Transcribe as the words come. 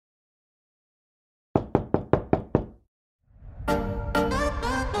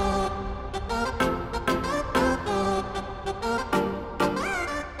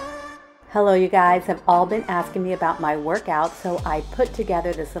Hello, you guys have all been asking me about my workout, so I put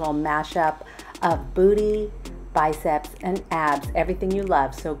together this little mashup of booty, biceps, and abs, everything you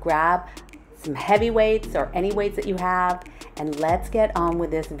love. So grab some heavy weights or any weights that you have, and let's get on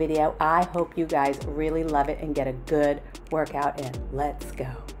with this video. I hope you guys really love it and get a good workout in. Let's go.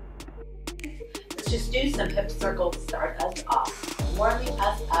 Let's just do some hip circles to start us off. Warming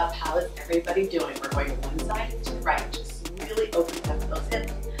us up, how is everybody doing? We're going to one side and to the right, just really open up those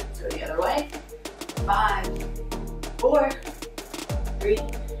hips. Go the other way. 5, 4, 3,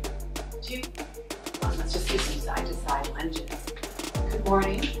 2, 1. Let's just do some side to side lunges. Good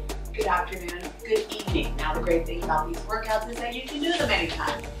morning, good afternoon, good evening. Now the great thing about these workouts is that you can do them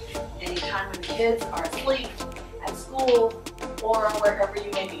anytime. Anytime when the kids are asleep, at school, or wherever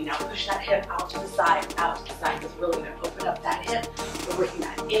you may be. Now push that hip out to the side, because we're really going to open up that hip. We're working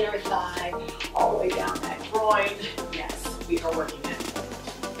that inner thigh, all the way down that groin. Yes, we are working it.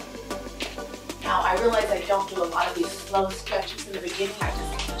 Now, I realize I don't do a lot of these slow stretches in the beginning. I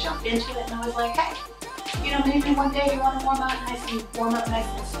just jump into it and I was like, hey, you know, maybe one day you want to warm up nice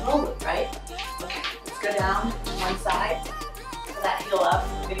and slowly, right? Okay, let's go down to one side. Pull that heel up.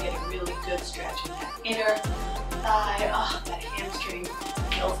 We're going to get a really good stretch in that inner thigh. Oh, that hamstring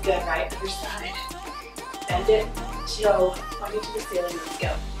feels good, right? Other side. Bend it. So, point it to the ceiling. Let's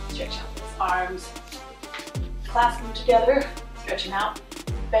go. Stretch out those arms. Clasp them together. Stretch them out.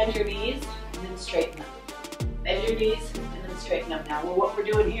 Bend your knees. And then straighten them. Bend your knees and then straighten them. Now what we're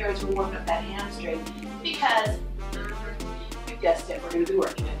doing here is we're warming up that hamstring because you guessed it, we're going to be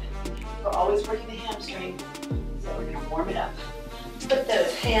working it. We're always working the hamstring, so we're going to warm it up. Put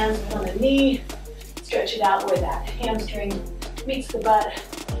those hands on the knee, stretch it out where that hamstring meets the butt,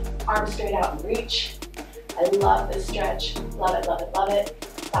 arms straight out and reach. I love this stretch. Love it, love it, love it.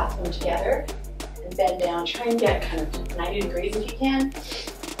 Clasp them together and bend down. Try and get kind of 90 degrees if you can.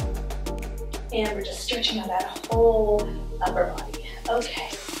 And we're just stretching out that whole upper body. Okay,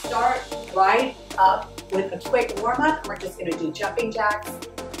 start right up with a quick warm up. We're just gonna do jumping jacks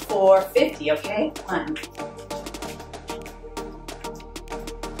for 50, okay? 1,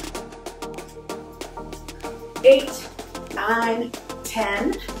 8, 9,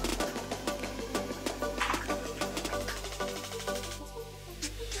 10.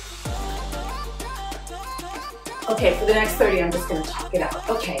 Okay, for the next 30, I'm just gonna talk it out.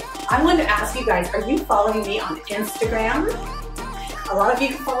 Okay, I wanted to ask you guys, are you following me on Instagram? A lot of you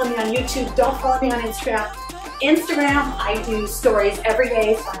can follow me on YouTube. Don't follow me on Instagram. Instagram, I do stories every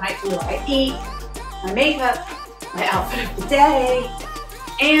day, so I might do what I eat, my makeup, my outfit of the day,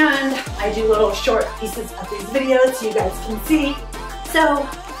 and I do little short pieces of these videos so you guys can see. So,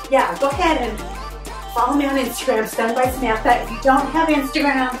 yeah, go ahead and follow me on Instagram, Stung by Samantha. If you don't have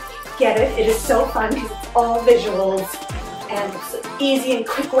Instagram, get it. It is so fun because it's all visuals and it's an easy and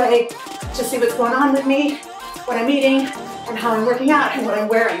quick way to see what's going on with me, what I'm eating, and how I'm working out, and what I'm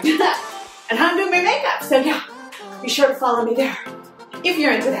wearing, and how I'm doing my makeup. So yeah, be sure to follow me there if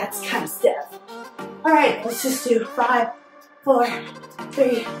you're into that kind of stuff. All right, let's just do 5, 4,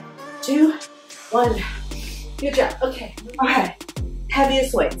 3, 2, 1. Good job. Okay. All right.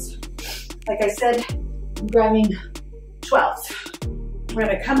 Heaviest weights. Like I said, I'm grabbing 12s. We're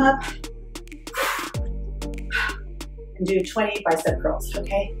gonna come up and do 20 bicep curls,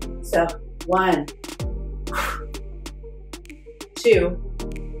 okay? So 1, 2,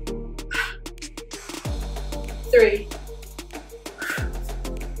 3,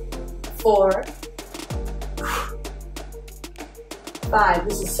 4, 5.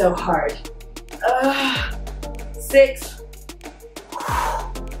 This is so hard. 6,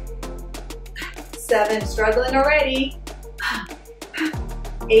 7. Struggling already.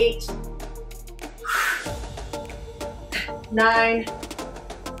 8, 9,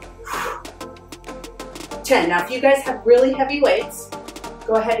 10. Now, if you guys have really heavy weights,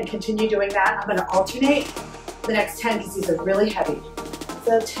 go ahead and continue doing that. I'm going to alternate for the next 10 because these are really heavy.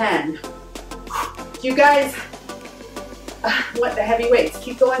 So 10. If you guys want the heavy weights,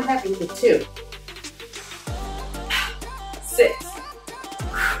 keep going heavy with 2, 6,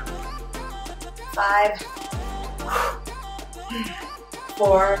 5,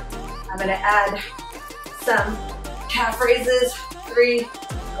 4. I'm going to add some calf raises. 3.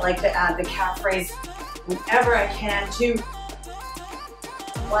 I like to add the calf raise whenever I can. 2.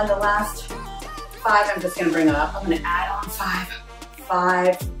 1. The last 5. I'm just going to bring them up. I'm going to add on 5.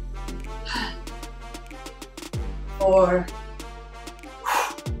 5. 4.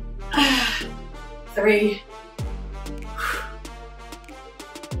 3.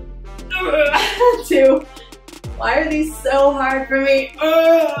 2. Why are these so hard for me?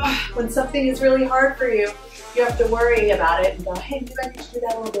 When something is really hard for you, you have to worry about it and go, hey, maybe I need to do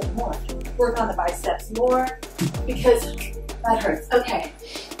that a little bit more. work on the biceps more because that hurts. Okay,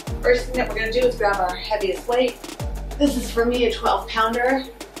 first thing that we're gonna do is grab our heaviest weight. This is for me a 12-pounder.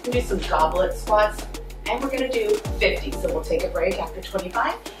 We're gonna do some goblet squats, and we're gonna do 50. So we'll take a break after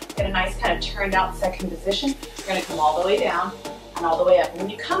 25, get a nice kind of turned out second position. We're gonna come all the way down and all the way up. When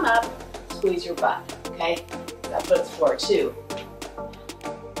you come up, squeeze your butt, okay? That's what it's for. 2,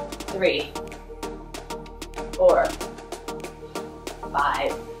 3, 4,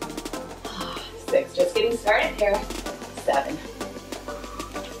 5, 6. Just getting started here. 7,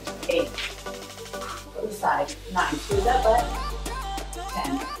 8. Go to the side. 9. Squeeze that butt.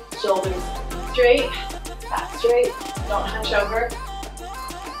 10. Shoulders straight. Back straight. Don't hunch over.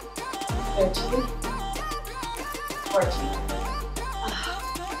 13. 14.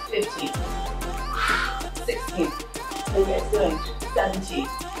 15. 16. What are you guys doing? 17.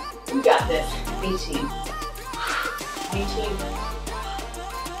 You got this. 18. 19.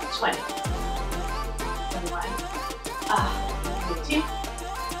 20. 21. 22.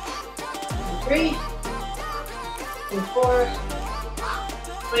 23. 24.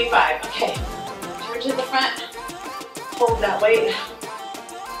 25. Okay. Turn to the front. Hold that weight.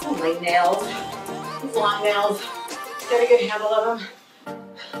 Oh, my nails. These long nails. Get a good handle of them.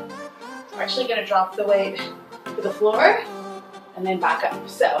 We're actually going to drop the weight to the floor and then back up.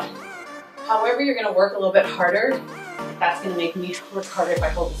 So, however you're going to work a little bit harder, that's going to make me work harder if I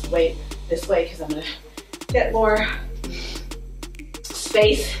hold this weight this way because I'm going to get more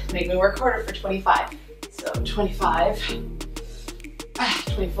space, make me work harder for 25. So 25,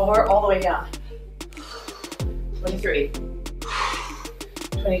 24, all the way down. 23,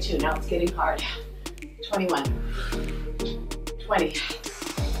 22, now it's getting hard. 21, 20,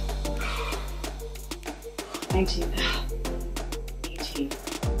 19, 18,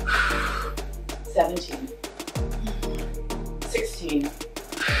 17, 16,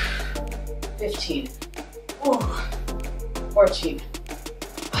 15, 14,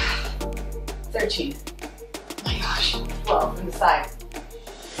 13, oh my gosh, 12 from the side,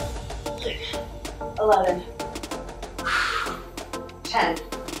 11, 10,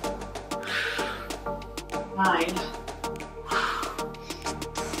 9,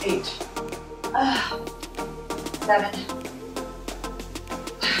 8, 7,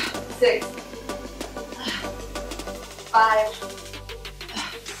 6, 5,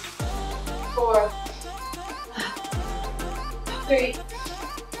 4, 3,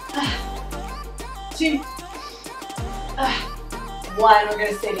 2, 1. We're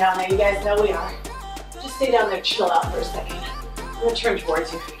gonna stay down there. You guys know we are. Just stay down there, chill out for a second. I'm gonna turn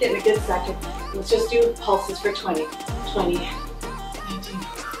towards you, get in a good second. Let's just do pulses for 20, 20, 19,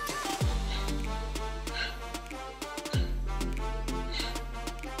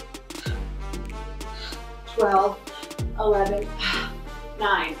 12, 11,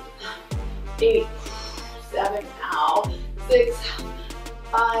 9, 8, 7, ow, 6,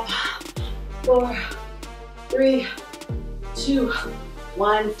 5, 4, 3, 2,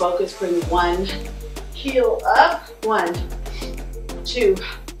 1. Focus, bring one heel up. 1, 2,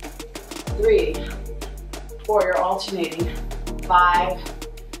 3, 4. You're alternating. 5,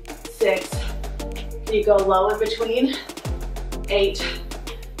 6. Can you go low in between? 8,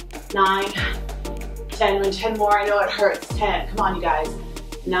 9, 10. When 10 more, I know it hurts. 10. Come on, you guys.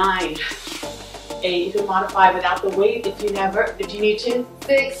 9, 8. You can modify without the weight if you need to.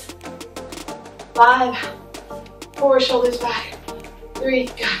 6, 5, 4. Shoulders back. 3.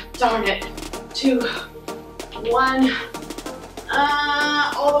 God darn it. 2, 1.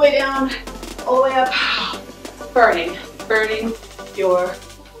 All the way down, all the way up. Burning, burning. Your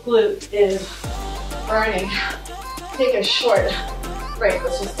glute is burning. Take a short break.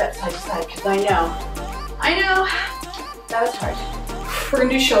 Let's just step side to side because I know that was hard. We're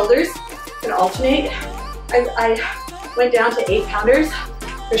gonna do shoulders. We're gonna alternate. I went down to 8-pounders.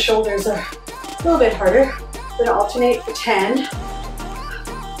 The shoulders are a little bit harder. We're gonna alternate for 10,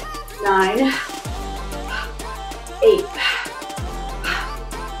 9, 8,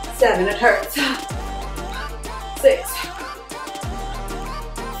 7, it hurts. 6,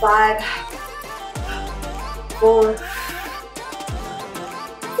 5, 4,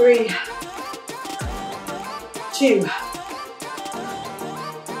 3, 2,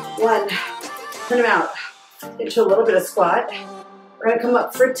 1. Turn them out into a little bit of squat. We're gonna come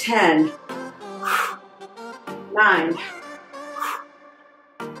up for 10, 9,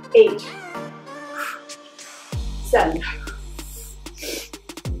 8, 7,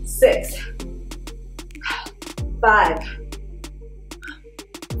 6, 5,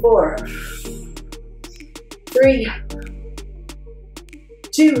 4, 3,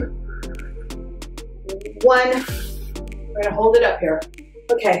 2, 1. We're gonna hold it up here.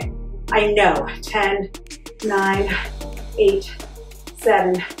 Okay, I know. 10, 9, 8,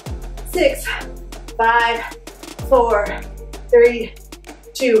 7, 6, 5, 4, 3,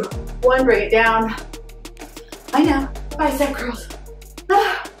 2, 1. Bring it down. I know. Bicep curls.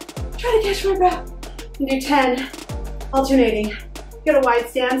 Try to catch my breath. You do 10, alternating. Get a wide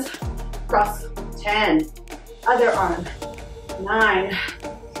stance. Cross. 10. Other arm. 9.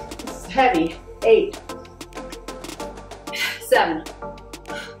 This is heavy. 8, 7,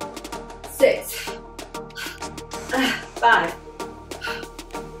 6, 5,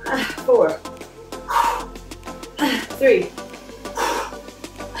 4, 3,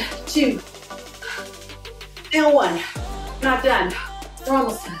 2, and 1. Not done. We're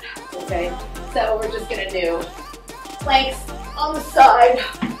almost done. Okay, so we're just gonna do planks on the side.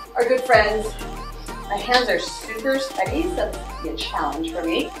 Our good friends. My hands are super sweaty, so this will be a challenge for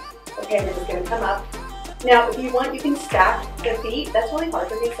me. Okay, we're just gonna come up. Now, if you want, you can stack the feet. That's really hard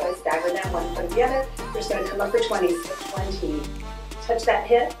for me, so I stagger them one in front of the other. We're just gonna come up for 20. So 20. Touch that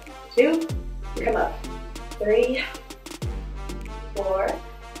hip. 2. Come up. 3, 4.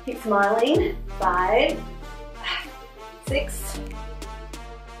 Keep smiling. 5, 6,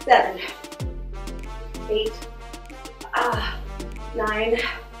 7, 8, 9,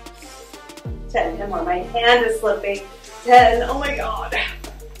 10. 10 more. My hand is slipping. 10. Oh my God.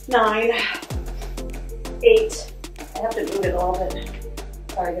 9, 8. I have to move it a little bit.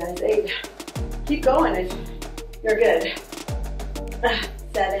 Sorry guys. 8. Keep going if you're good.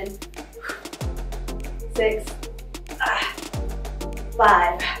 7, 6,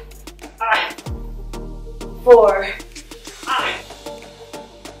 5, 4,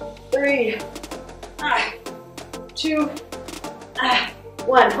 3, 2,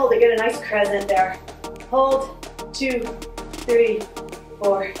 1. Hold it. Get a nice crescent there. Hold. 2, 3,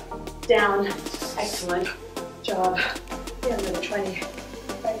 4. Down. Excellent job. Yeah, another 20.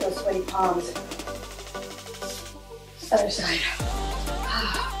 Right, those sweaty palms. Other side.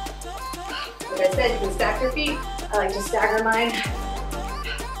 Like I said, you can stack your feet. I like to stagger mine.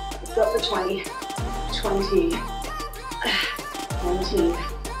 Let's go for 20. 20. 19.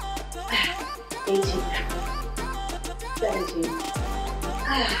 18. 17.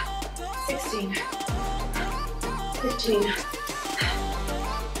 16. 15.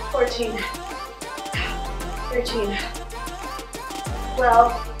 14. 13.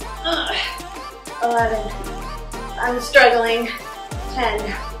 12. 11. I'm struggling. 10.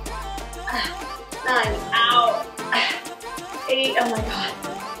 9. Ow. 8. Oh my God.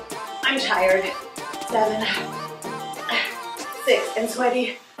 I'm tired. 7. 6. And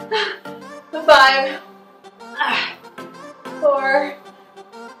sweaty. 5. 4.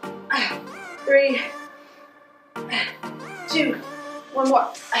 3. 2. One more.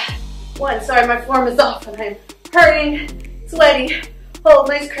 1. Sorry, my form is off and I'm hurting, sweaty. Hold,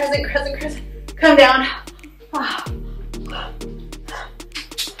 nice crescent, crescent, crescent. Come down.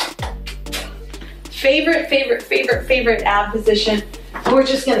 Favorite ab position. We're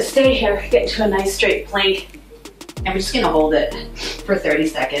just gonna stay here, get into a nice straight plank, and we're just gonna hold it for 30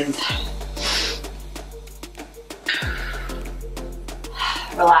 seconds.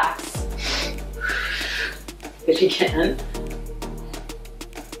 Relax, if you can.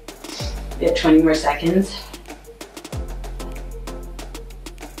 We have 20 more seconds.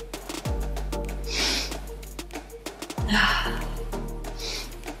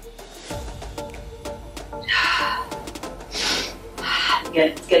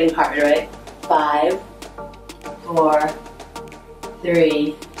 It's getting hard, right? 5, 4,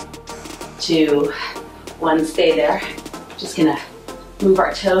 3, 2, 1. Stay there. Just gonna move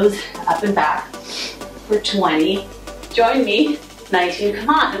our toes up and back for 20. Join me. 19, come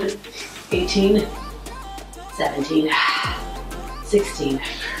on. 18, 17, 16,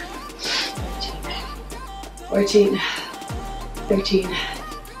 15, 14, 13,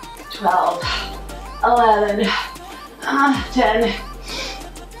 12, 11, 10,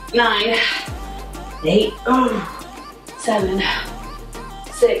 9, 8, 7,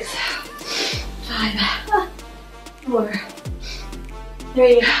 6, 5, 4,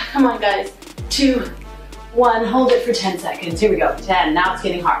 3, come on guys, 2, 1, hold it for 10 seconds, here we go, 10, now it's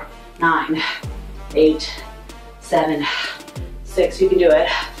getting hard, 9, 8, 7, 6, you can do it,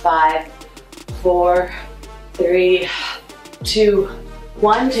 5, 4, 3, 2,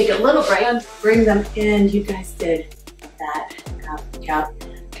 1, take a little break, bring them in, you guys did that, out.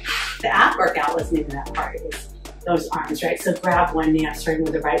 The ab workout wasn't even that hard, it was those arms, right? So grab one knee, I'm starting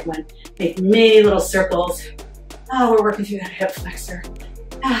with the right one, make many little circles. Oh, we're working through that hip flexor.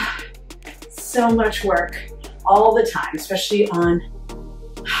 So much work all the time, especially on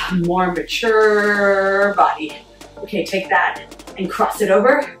more mature body. Okay, take that and cross it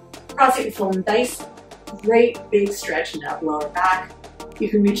over Cross it and feel nice, great big stretch in that lower back. You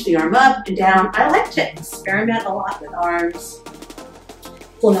can reach the arm up and down. I like to experiment a lot with arms.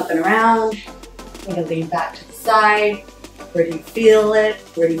 Pulling up and around. You're gonna lean back to the side. Where do you feel it?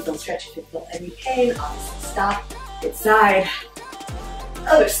 Where do you feel stretch? If you feel any pain, obviously stop. Good side.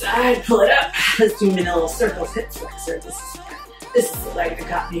 Other side, pull it up. Let's do mini little circles, hip flexor. This is the leg that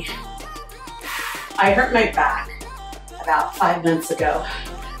got me. I hurt my back about 5 months ago,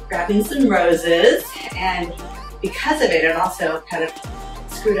 grabbing some roses, and because of it, it also kind of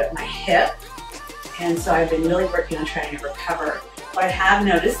screwed up my hip. And so I've been really working on trying to recover. What I have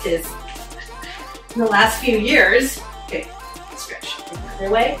noticed is in the last few years, okay, stretch the other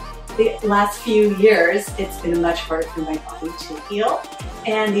way. The last few years, it's been much harder for my body to heal.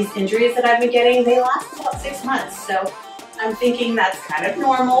 And these injuries that I've been getting, they last about 6 months. So I'm thinking that's kind of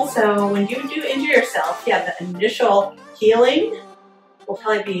normal. So when you do injure yourself, yeah, the initial healing will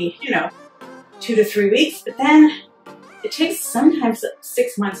probably be, 2 to 3 weeks, but then it takes sometimes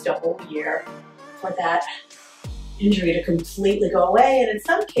 6 months to a whole year for that injury to completely go away. And in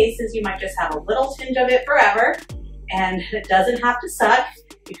some cases, you might just have a little tinge of it forever, and it doesn't have to suck.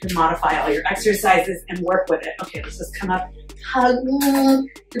 You can modify all your exercises and work with it. Okay, let's just come up, hug,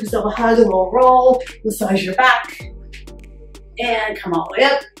 give yourself a hug, a little roll, massage your back, and come all the way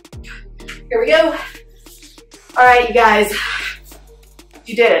up. Here we go. All right, you guys,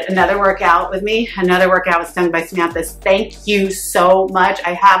 you did it. Another workout with me, another workout with Stung by Samantha. Thank you so much.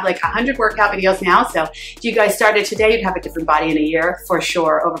 I have like 100 workout videos now, so if you guys started today, you'd have a different body in a year, for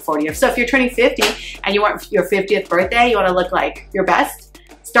sure, over 40 years. So if you're turning 50 and you want your 50th birthday, you want to look like your best,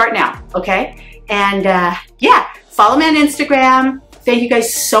 start now, okay? And yeah, follow me on Instagram. Thank you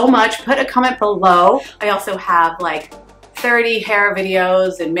guys so much. Put a comment below. I also have like 30 hair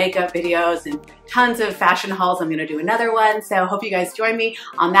videos and makeup videos and tons of fashion hauls. I'm gonna do another one. So I hope you guys join me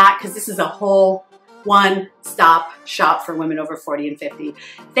on that, because this is a whole one-stop shop for women over 40 and 50.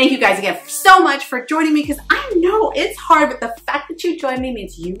 Thank you guys again so much for joining me, because I know it's hard, but the fact that you joined me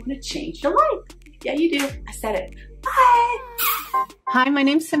means you wanna change your life. Yeah, you do. I said it. Bye. Hi, my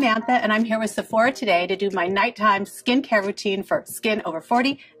name's Samantha, and I'm here with Sephora today to do my nighttime skincare routine for skin over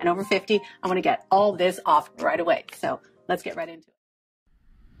 40 and over 50. I want to get all this off right away. So let's get right into it.